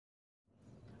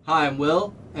Hi, I'm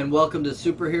Will, and welcome to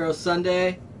Superhero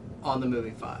Sunday on the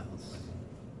Movie Files.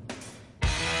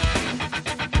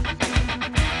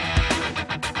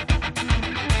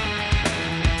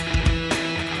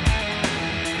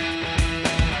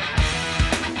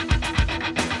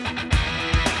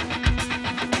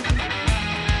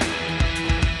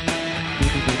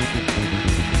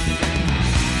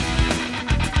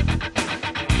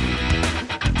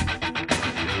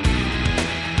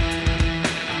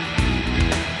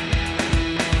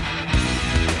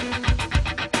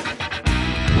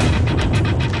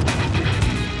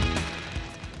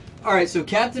 Alright, so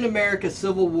Captain America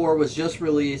Civil War was just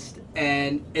released,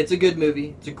 and it's a good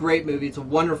movie. It's a great movie. It's a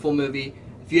wonderful movie.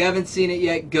 If you haven't seen it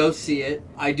yet, go see it.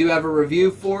 I do have a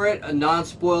review for it, a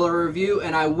non-spoiler review,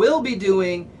 and I will be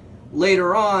doing,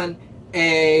 later on,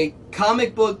 a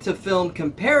comic book to film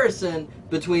comparison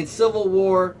between Civil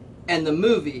War and the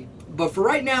movie. But for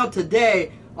right now,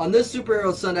 today, on this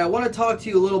Superhero Sunday, I want to talk to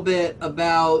you a little bit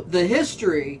about the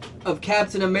history of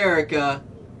Captain America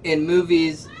in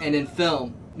movies and in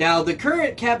film. Now, the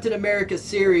current Captain America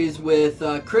series with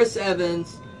Chris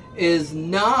Evans is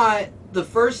not the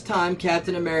first time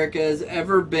Captain America has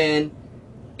ever been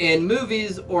in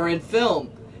movies or in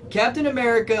film. Captain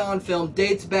America on film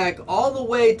dates back all the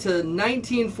way to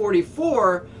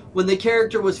 1944 when the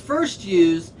character was first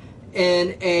used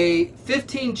in a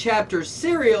 15-chapter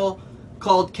serial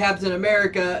called Captain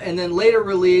America and then later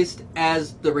released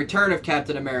as The Return of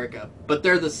Captain America. But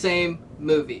they're the same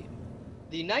movie.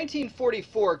 The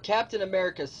 1944 Captain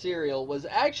America serial was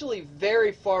actually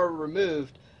very far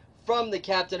removed from the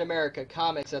Captain America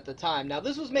comics at the time. Now,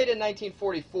 this was made in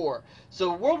 1944,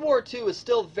 so World War II is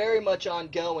still very much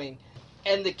ongoing,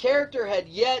 and the character had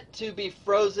yet to be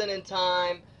frozen in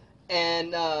time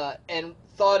and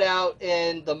thought out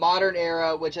in the modern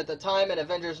era, which at the time in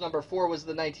Avengers number 4 was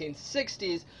the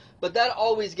 1960s, but that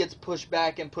always gets pushed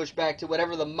back to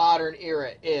whatever the modern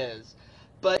era is.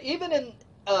 But even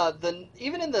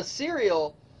in the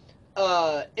serial,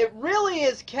 it really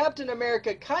is Captain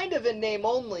America kind of in name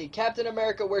only. Captain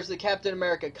America wears the Captain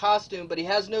America costume, but he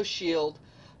has no shield.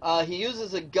 He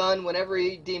uses a gun whenever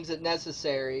he deems it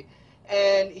necessary.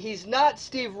 And he's not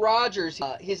Steve Rogers.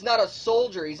 He's not a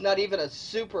soldier. He's not even a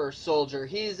super soldier.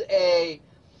 He's a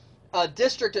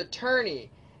district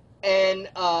attorney. And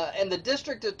the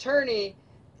district attorney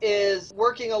is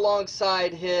working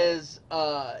alongside his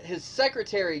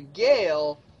secretary,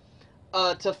 Gail,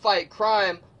 to fight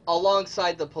crime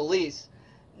alongside the police.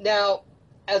 Now,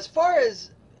 as far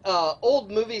as old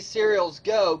movie serials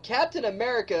go, Captain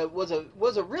America was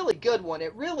a really good one.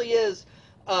 It really is.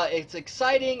 It's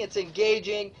exciting. It's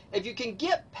engaging. If you can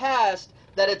get past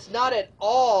that it's not at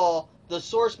all the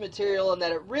source material and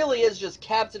that it really is just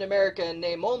Captain America in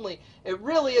name only, it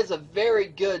really is a very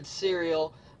good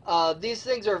serial. These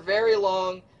things are very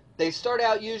long. They start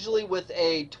out usually with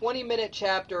a 20-minute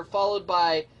chapter followed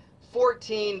by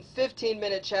 14,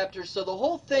 15-minute chapters. So the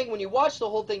whole thing, when you watch the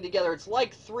whole thing together, it's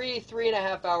like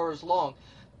 3.5 hours long.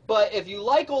 But if you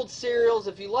like old serials,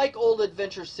 if you like old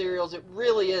adventure serials, it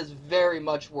really is very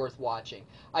much worth watching.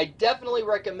 I definitely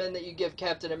recommend that you give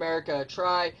Captain America a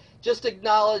try. Just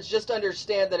acknowledge, just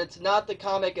understand that it's not the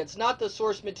comic, it's not the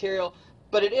source material,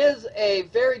 but it is a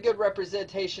very good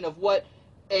representation of what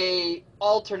a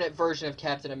alternate version of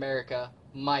Captain America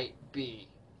might be.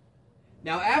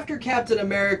 Now, after Captain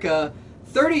America,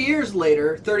 35 years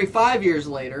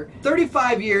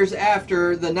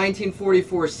after the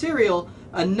 1944 serial,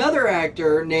 another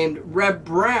actor named Reb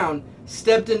Brown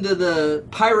stepped into the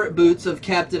pirate boots of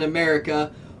Captain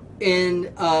America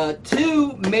in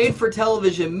two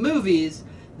made-for-television movies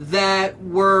that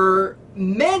were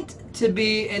meant to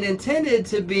be and intended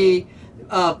to be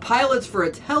pilots for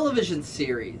a television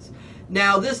series.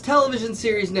 Now, this television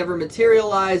series never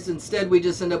materialized. Instead, we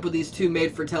just end up with these two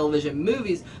made-for-television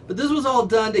movies. But this was all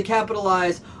done to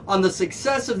capitalize on the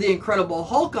success of The Incredible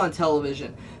Hulk on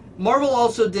television. Marvel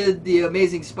also did the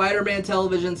Amazing Spider-Man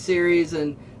television series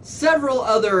and several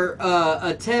other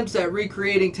attempts at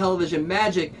recreating television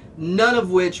magic, none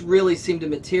of which really seemed to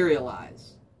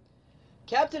materialize.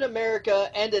 Captain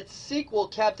America and its sequel,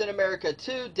 Captain America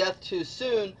 2, Death Too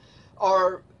Soon,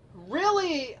 are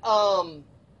really,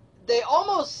 they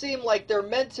almost seem like they're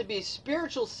meant to be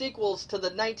spiritual sequels to the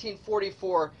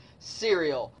 1944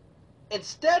 serial.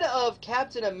 Instead of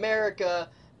Captain America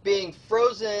being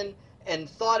frozen and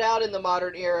thought out in the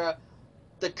modern era,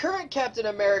 the current Captain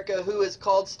America, who is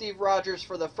called Steve Rogers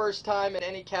for the first time in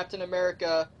any Captain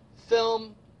America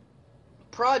film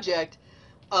project,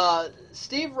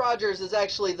 Steve Rogers is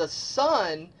actually the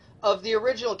son of the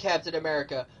original Captain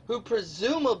America, who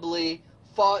presumably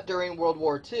fought during World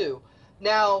War II.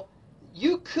 Now,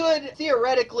 you could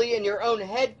theoretically, in your own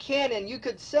head canon, you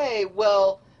could say,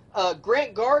 well,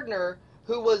 Grant Gardner,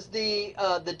 who was the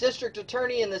district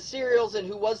attorney in the serials and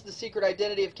who was the secret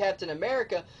identity of Captain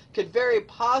America, could very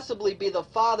possibly be the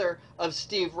father of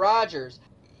Steve Rogers.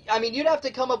 I mean, you'd have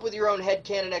to come up with your own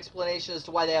headcanon explanation as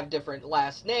to why they have different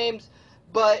last names,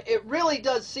 but it really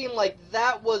does seem like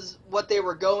that was what they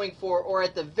were going for, or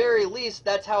at the very least,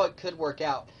 that's how it could work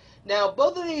out. Now,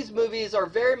 both of these movies are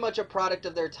very much a product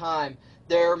of their time.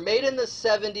 They're made in the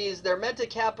 70s. They're meant to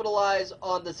capitalize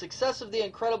on the success of The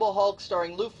Incredible Hulk,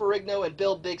 starring Lou Ferrigno and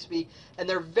Bill Bixby, and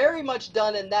they're very much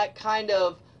done in that kind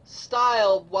of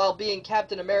style while being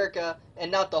Captain America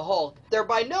and not the Hulk. They're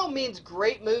by no means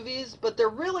great movies, but they're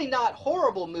really not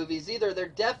horrible movies either. They're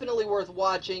definitely worth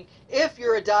watching if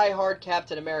you're a die-hard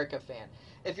Captain America fan.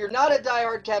 If you're not a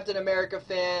die-hard Captain America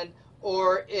fan,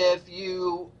 or if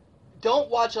you don't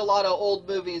watch a lot of old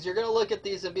movies, you're going to look at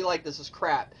these and be like, this is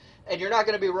crap. And you're not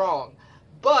going to be wrong.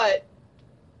 But,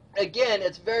 again,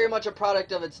 it's very much a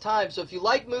product of its time. So if you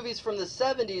like movies from the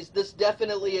 70s, this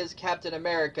definitely is Captain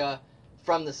America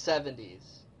from the 70s.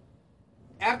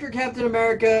 After Captain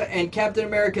America and Captain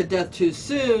America Death Too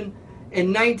Soon,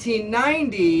 in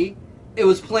 1990, it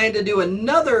was planned to do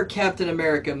another Captain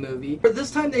America movie. But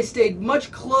this time they stayed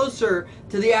much closer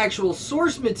to the actual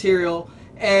source material.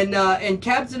 And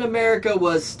Captain America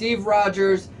was Steve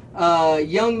Rogers, a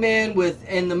young man with,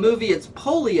 in the movie it's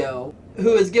polio,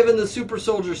 who is given the super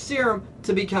soldier serum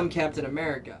to become Captain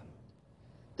America.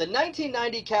 The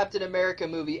 1990 Captain America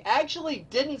movie actually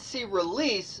didn't see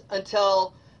release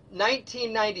until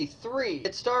 1993.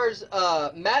 It stars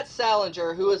Matt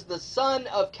Salinger, who is the son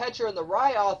of Catcher in the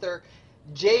Rye author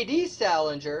J.D.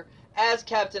 Salinger, as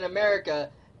Captain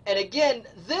America. And again,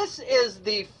 this is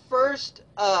the first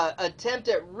attempt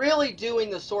at really doing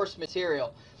the source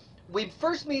material. We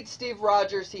first meet Steve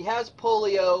Rogers. He has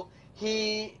polio.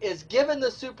 He is given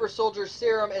the super soldier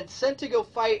serum and sent to go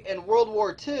fight in World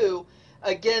War II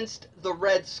against the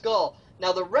Red Skull.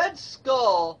 Now, the Red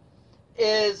Skull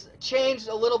is changed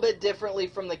a little bit differently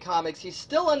from the comics. He's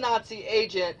still a Nazi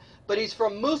agent, but he's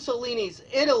from Mussolini's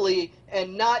Italy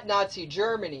and not Nazi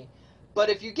Germany. But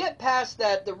if you get past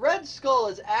that, the Red Skull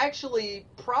is actually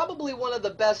probably one of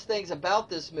the best things about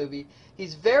this movie.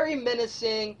 He's very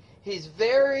menacing. He's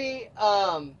very,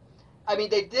 I mean,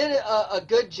 they did a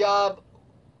good job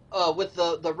with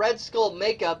the Red Skull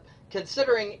makeup,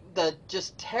 considering the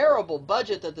just terrible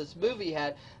budget that this movie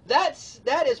had.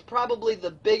 That is probably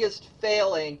the biggest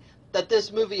failing that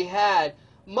this movie had.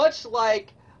 Much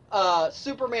like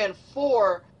Superman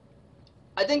 4,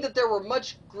 I think that there were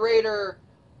much greater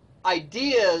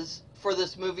ideas for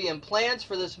this movie and plans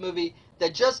for this movie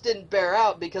that just didn't bear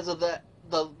out because of the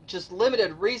just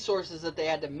limited resources that they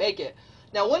had to make it.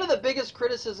 Now, one of the biggest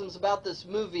criticisms about this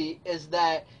movie is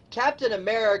that Captain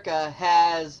America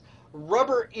has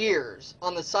rubber ears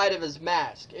on the side of his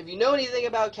mask. If you know anything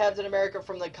about Captain America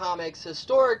from the comics,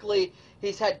 historically,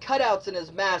 he's had cutouts in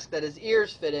his mask that his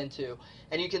ears fit into,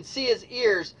 and you can see his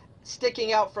ears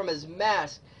sticking out from his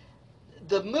mask.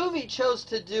 The movie chose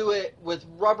to do it with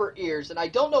rubber ears, and I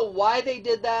don't know why they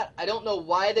did that. I don't know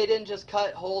why they didn't just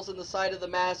cut holes in the side of the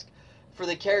mask for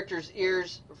the character's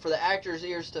ears, for the actor's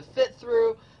ears to fit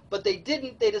through, but they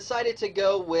didn't. They decided to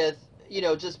go with, you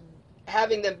know, just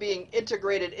having them being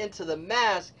integrated into the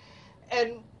mask.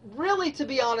 And really, to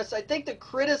be honest, I think the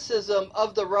criticism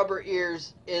of the rubber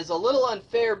ears is a little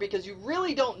unfair because you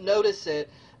really don't notice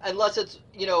it unless it's,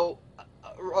 you know,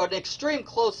 an extreme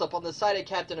close-up on the side of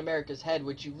Captain America's head,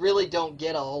 which you really don't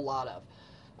get a whole lot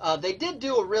of. They did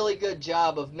do a really good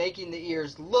job of making the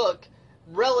ears look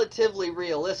relatively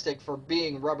realistic for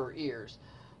being rubber ears.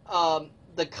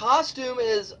 The costume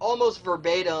is almost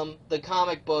verbatim the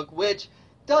comic book, which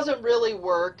doesn't really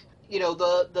work. You know,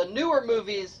 the newer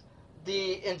movies,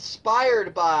 the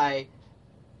inspired by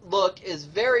look is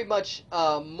very much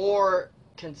more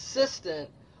consistent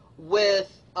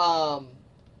with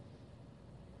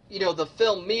you know, the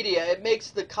film media. It makes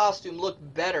the costume look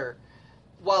better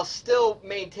while still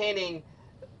maintaining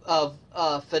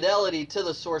fidelity to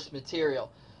the source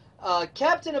material.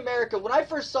 Captain America, when I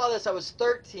first saw this, I was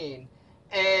 13,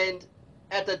 and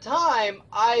at the time,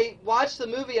 I watched the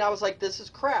movie and I was like, this is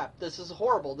crap, this is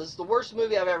horrible, this is the worst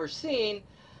movie I've ever seen.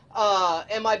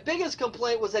 And my biggest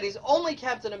complaint was that he's only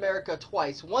Captain America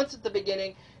twice, once at the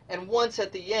beginning and once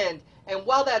at the end. And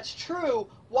while that's true,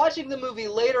 watching the movie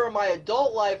later in my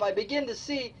adult life, I begin to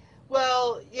see,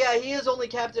 well, yeah, he is only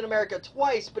Captain America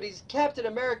twice, but he's Captain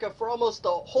America for almost the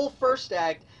whole first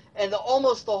act and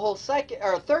almost the whole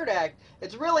third act.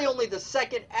 It's really only the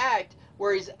second act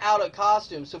where he's out of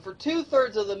costume. So for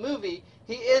 2/3 of the movie,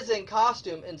 he is in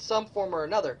costume in some form or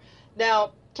another.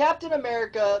 Now, Captain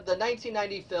America, the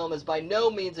 1990 film, is by no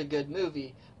means a good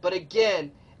movie. But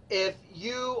again, if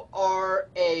you are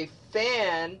a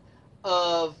fan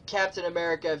of Captain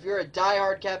America, if you're a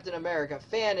diehard Captain America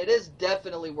fan, it is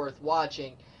definitely worth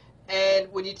watching.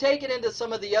 And when you take it into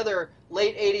some of the other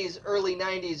late 80s, early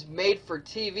 90s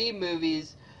made-for-TV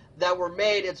movies that were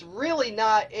made, it's really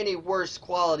not any worse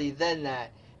quality than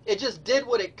that. It just did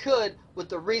what it could with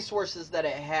the resources that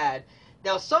it had.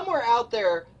 Now, somewhere out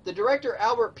there, the director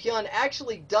Albert Pyun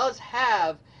actually does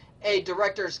have a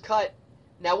director's cut.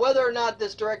 Now, whether or not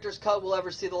this director's cut will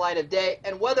ever see the light of day,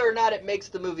 and whether or not it makes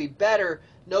the movie better,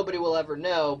 nobody will ever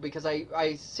know, because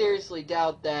I seriously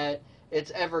doubt that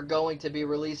it's ever going to be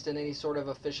released in any sort of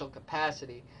official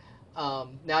capacity.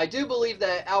 Now, I do believe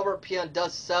that Albert Pyun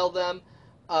does sell them,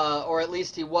 or at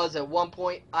least he was at one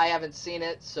point. I haven't seen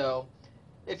it, so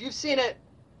if you've seen it,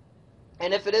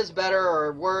 and if it is better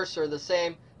or worse or the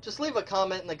same, just leave a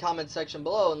comment in the comment section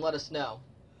below and let us know.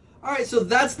 Alright, so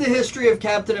that's the history of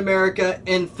Captain America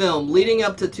in film, leading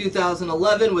up to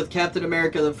 2011 with Captain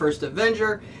America the First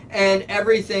Avenger, and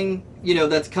everything,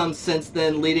 that's come since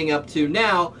then leading up to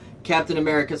now, Captain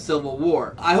America Civil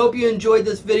War. I hope you enjoyed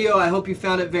this video. I hope you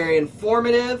found it very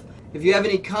informative. If you have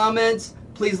any comments,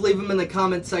 please leave them in the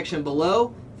comment section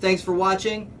below. Thanks for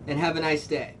watching, and have a nice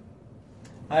day.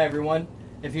 Hi everyone.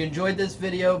 If you enjoyed this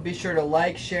video, be sure to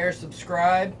like, share,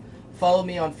 subscribe, follow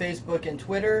me on Facebook and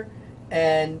Twitter,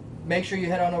 and make sure you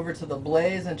head on over to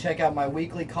TheBlaze and check out my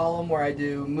weekly column where I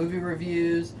do movie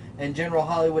reviews and general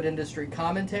Hollywood industry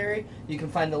commentary. You can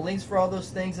find the links for all those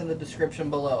things in the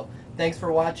description below. Thanks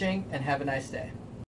for watching, and have a nice day.